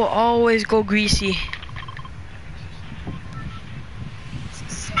 People will always go greasy.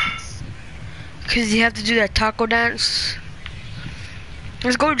 Sucks. Cause you have to do that taco dance.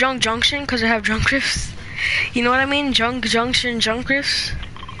 Let's go Junk Junction cause I have junk riffs. You know what I mean? Junk Junction junk riffs.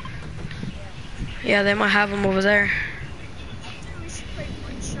 Yeah, they might have them over there. I think we should play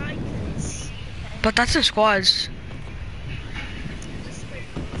one shot games. But that's in squads. Let's play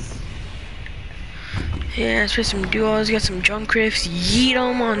this. Yeah, let's play some duos, get some junk riffs, yeet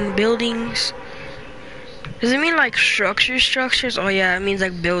them on buildings. Does it mean like structures? Oh yeah, it means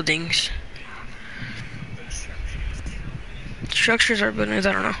like buildings. Structures are buildings,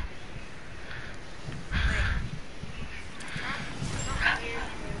 I don't know.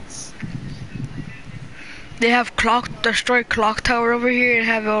 They have destroy clock tower over here and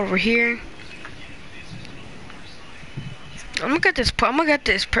have it over here. I'm gonna get this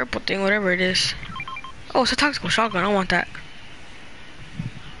purple thing, whatever it is. Oh, it's a tactical shotgun, I want that.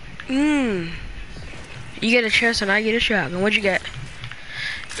 You get a chest and I get a shotgun. What'd you get?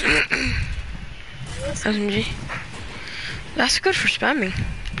 SMG. That's good for spamming.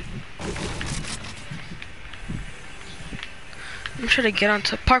 I'm trying to get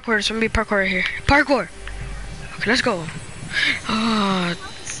onto parkour. There's gonna be parkour right here. Parkour! Okay, let's go. Oh,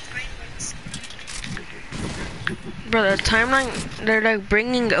 bro, the timeline, they're like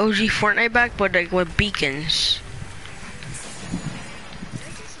bringing the OG Fortnite back, but like with beacons.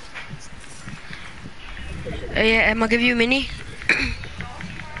 Hey, yeah, I'm gonna give you a mini.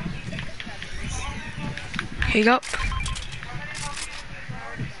 Here you go.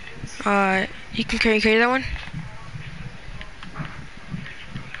 You can carry that one.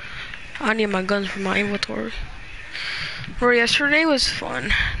 I need my guns for my inventory. Bro, yesterday was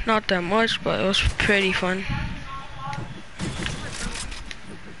fun. Not that much, but it was pretty fun.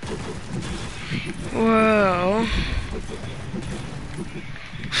 Well,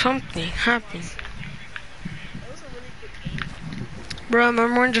 something happened. Bro,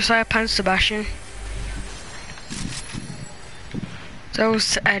 remember when Josiah punched Sebastian? That was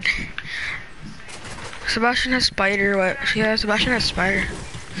sad. Sebastian has spider. What? Yeah, Sebastian has spider.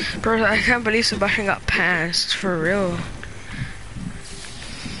 Bro, I can't believe Sebastian got passed. For real.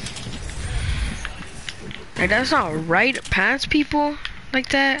 Like, that's not right. Pants people like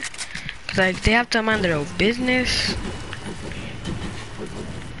that. Cause like they have to mind their own business.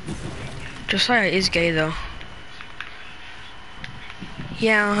 Josiah is gay though.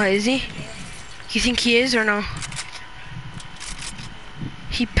 Yeah, is he? You think he is or no?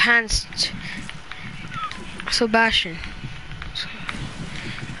 He pantsed Sebastian.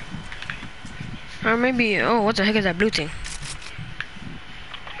 Or maybe, oh, what the heck is that blue thing?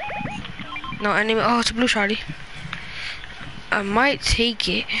 No, enemy. Oh, it's a blue shotty. I might take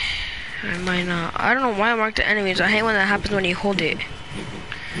it. I might not. I don't know why I marked the enemies. I hate when that happens when you hold it.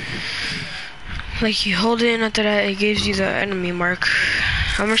 Like you hold it and after that it gives you the enemy mark.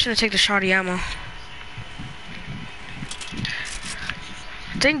 I'm just gonna take the shotty ammo.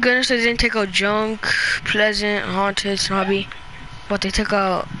 Thank goodness they didn't take out Junk, Pleasant, Haunted, Snobby. But they took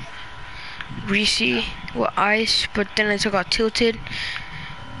out Reese with Ice, but then they took out Tilted.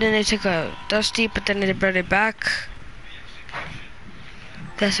 Then they took out Dusty, but then they brought it back.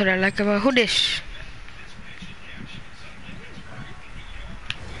 That's what I like about who this?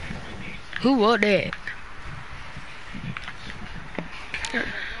 Who was that?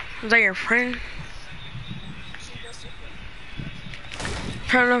 Is that your friend?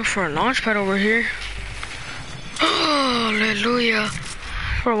 Trying to look for a launch pad over here. Oh, hallelujah.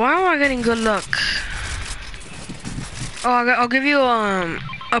 Bro, why am I getting good luck? Oh, I'll give you a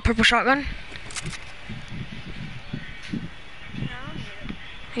purple shotgun.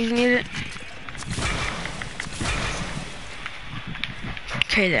 You need it?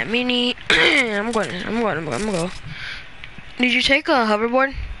 Okay, that mini. I'm gonna go. Did you take a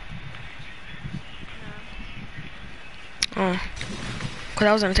hoverboard? Oh. Cause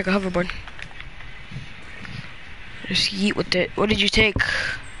I was gonna take a hoverboard. Just yeet with it. What did you take?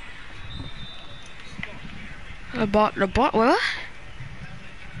 I bought what?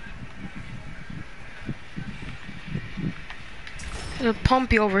 There's a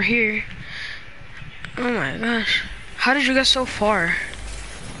pumpy over here. Oh my gosh. How did you get so far?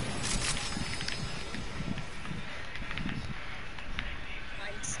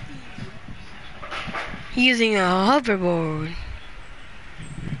 Using a hoverboard.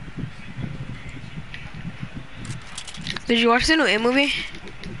 Did you watch the new It movie?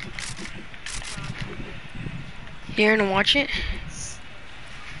 You're gonna watch it?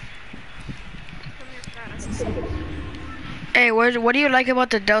 Hey, what do you like about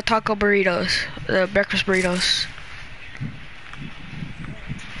the Del Taco burritos? The breakfast burritos?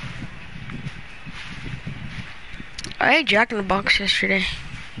 I ate Jack in the Box yesterday.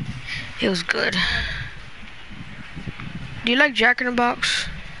 It was good. Do you like Jack in the Box?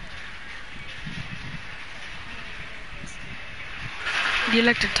 Do you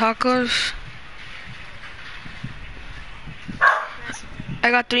like the tacos? I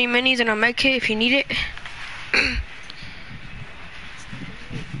got 3 minis and a med kit if you need it.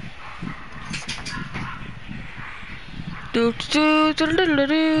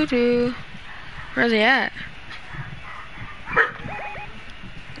 Where's he at?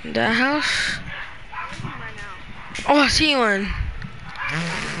 That house? Oh, I see one.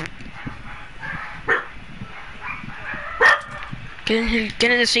 Get in here,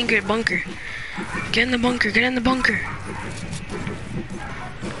 get in the secret bunker. Get in the bunker, get in the bunker.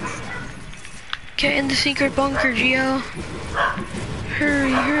 Get in the secret bunker, Gio.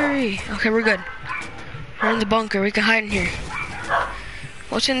 Hurry, hurry. Okay, we're good. We're in the bunker, we can hide in here.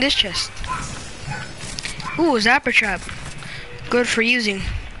 What's in this chest? Ooh, a zapper trap. Good for using.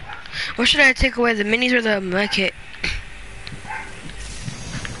 What should I take away, the minis or the med kit?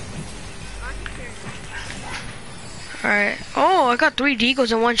 Alright. Oh, I got 3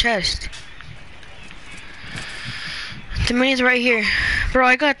 deagles in one chest. The minis right here. Bro,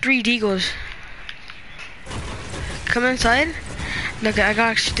 I got 3 deagles. Come inside. Look, I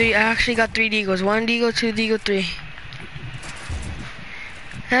actually got 3 deagles. 1 deagle, 2 deagle, 3.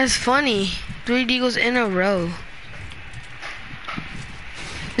 That's funny. 3 deagles in a row.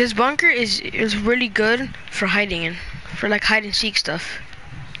 This bunker is really good for hiding in. For like hide and seek stuff.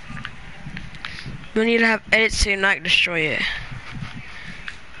 You need to have edits so you not destroy it.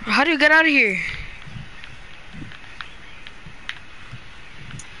 How do you get out of here?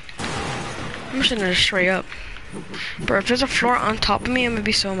 I'm just gonna destroy up. Bro, if there's a floor on top of me, I'm gonna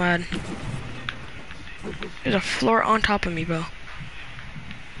be so mad. There's a floor on top of me, bro.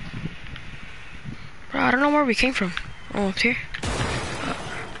 Bro, I don't know where we came from. Oh, up here.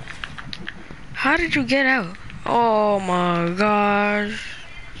 How did you get out? Oh my gosh.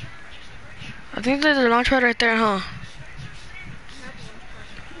 I think there's a launch pad right there, huh?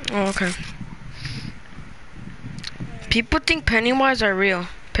 Oh, okay. People think Pennywise are real.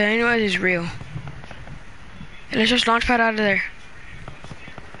 Pennywise is real. And let's just launch pad out of there.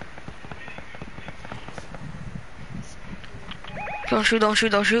 Don't shoot, don't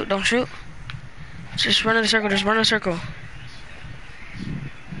shoot, don't shoot, don't shoot. Just run in a circle, just run in a circle.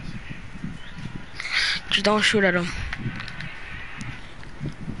 Just don't shoot at them.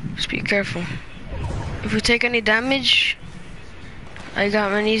 Just be careful. If we take any damage, I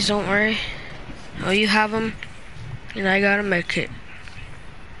got minis, don't worry. Oh, you have them, and I got a med kit.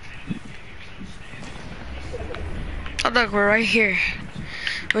 Oh look, we're right here.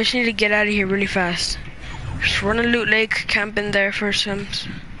 We just need to get out of here really fast. Just run a loot lake, camp in there for some.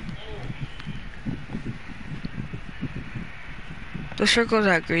 The circle's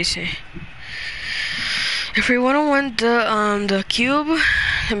that greasy. If we would have went the cube,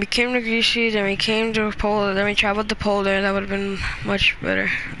 then we came to greasy, then we came to polar, then we traveled to polar, that would have been much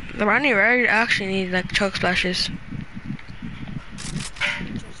better. The Ronnie Rare actually need like chug splashes.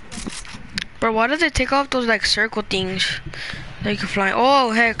 Bro, why did they take off those like circle things that you can fly?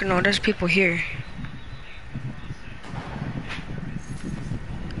 Oh heck no, there's people here.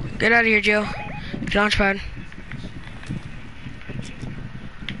 Get out of here, Jill. Launch pad.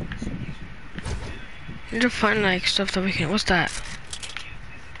 Need to find like stuff that we can. What's that?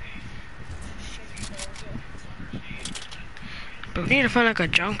 But we need to find like a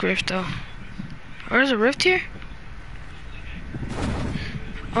junk rift though. Or there's a rift here?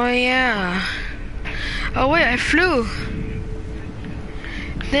 Oh yeah. Oh wait, I flew.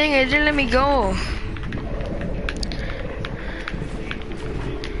 Dang, it didn't let me go.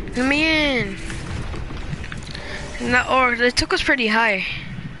 Let me in. No, or it took us pretty high.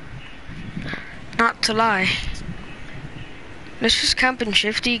 Not to lie. Let's just camp in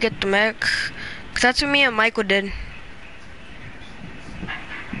Shifty, get the mech. Cause that's what me and Michael did.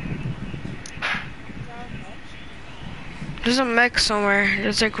 There's a mech somewhere.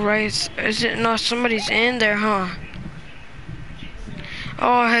 There's like right. Is it? No, somebody's in there, huh?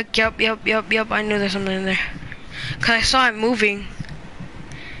 Oh heck, yep. I knew there's something in there. Cause I saw it moving.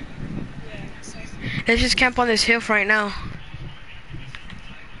 Let's just camp on this hill for right now.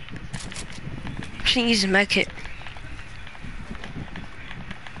 Just need to use a med kit.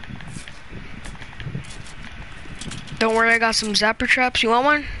 Don't worry, I got some zapper traps. You want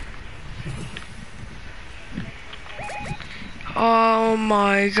one? Oh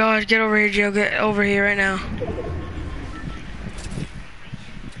my god, get over here, Joe. Get over here right now.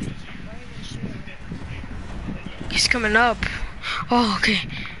 He's coming up. Oh, okay.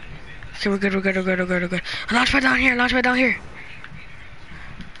 Okay, we're good. Launch pad down here,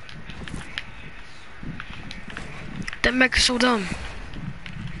 That mech is so dumb.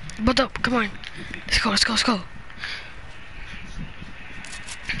 Build up, come on. Let's go.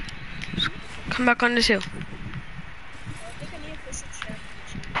 Come back on this hill.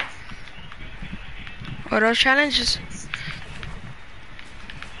 What are those challenges?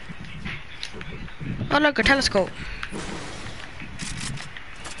 Oh look, a telescope.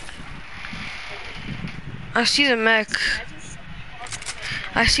 I see the mech.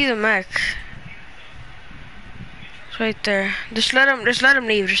 It's right there. Just let him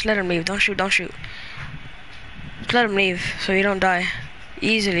leave. Don't shoot. Just let him leave so you don't die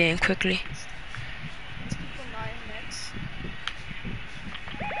easily and quickly.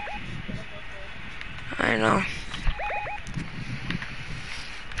 I know.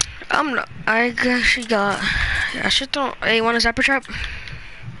 I actually got. I should throw. Hey, you want a zapper trap?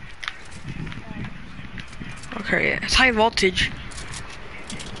 Okay, yeah. It's high voltage.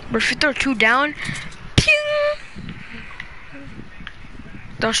 But if you throw 2 down, ping!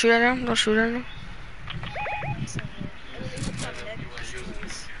 Don't shoot at him.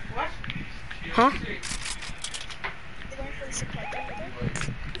 Huh?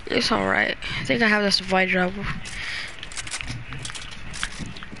 It's alright. I think I have the supply drop.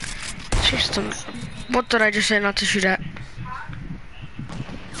 What did I just say not to shoot at?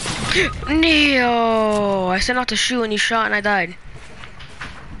 No! I said not to shoot and you shot and I died.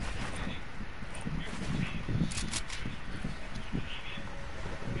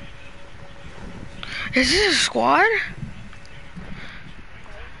 Is this a squad?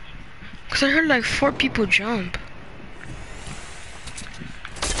 Cause I heard like 4 people jump.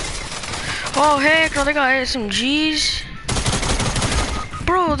 Oh heck no, they got SMGs.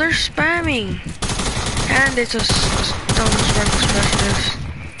 Bro, they're spamming. And it's a stone specialist.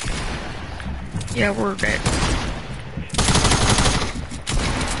 Yeah, we're dead.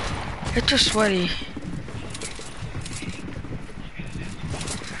 It's just sweaty.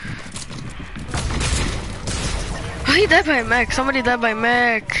 Oh, he died by mech. Somebody died by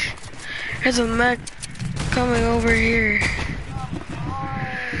mech. There's a mech coming over here.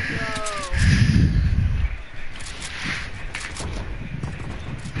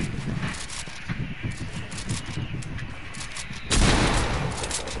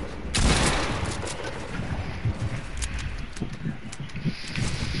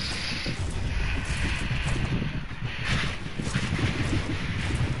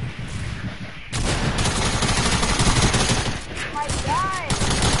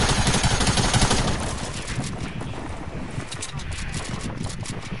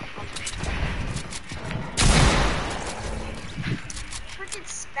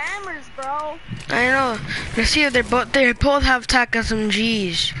 bro. I know. Let's see if they both have TAC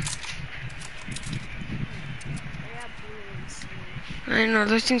SMGs. They have balloons. I know,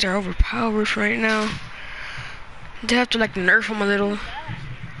 those things are overpowered right now. They have to like nerf them a little.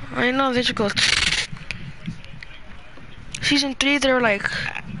 I know, they should go. Season 3, they were like,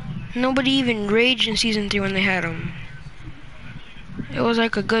 nobody even raged in Season 3 when they had them. It was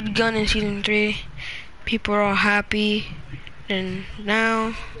like a good gun in Season 3. People were all happy. And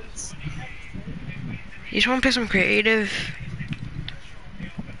now, you just want to play some creative.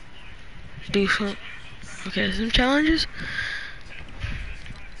 Do some, okay, some challenges.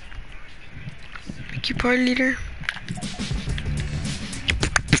 Keep party leader.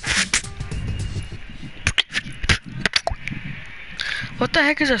 What the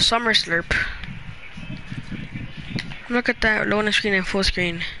heck is a summer slurp? Look at that, low on the screen and full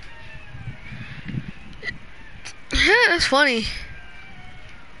screen. Yeah, that's funny.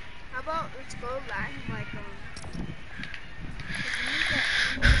 How about let's go live like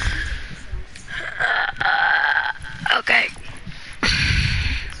Okay.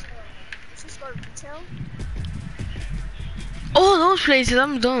 let's just go to retail. Oh, those places,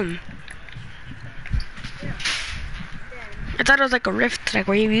 I'm dumb. Yeah. I thought it was like a rift, like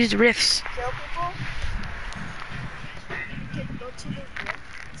where you use the rifts. Then kill people. We can go to the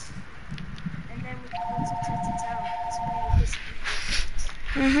rifts. And then we can go to town. That's where this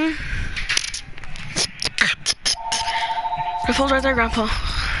The phone's right there, Grandpa.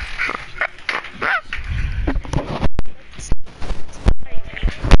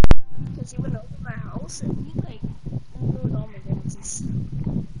 because you went over my house and you like ruined all my dances.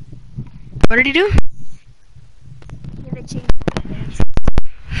 What did he do? Yeah, they changed all my dances.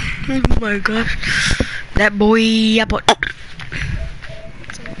 Oh my gosh. That boy, yeah, boy. Oh.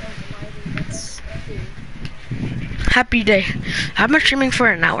 So that's cool. Happy day. I've been streaming for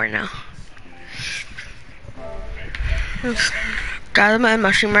an hour now. Guys, I'm gonna end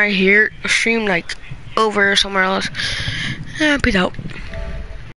my stream right here. Stream like over somewhere else. And peace out.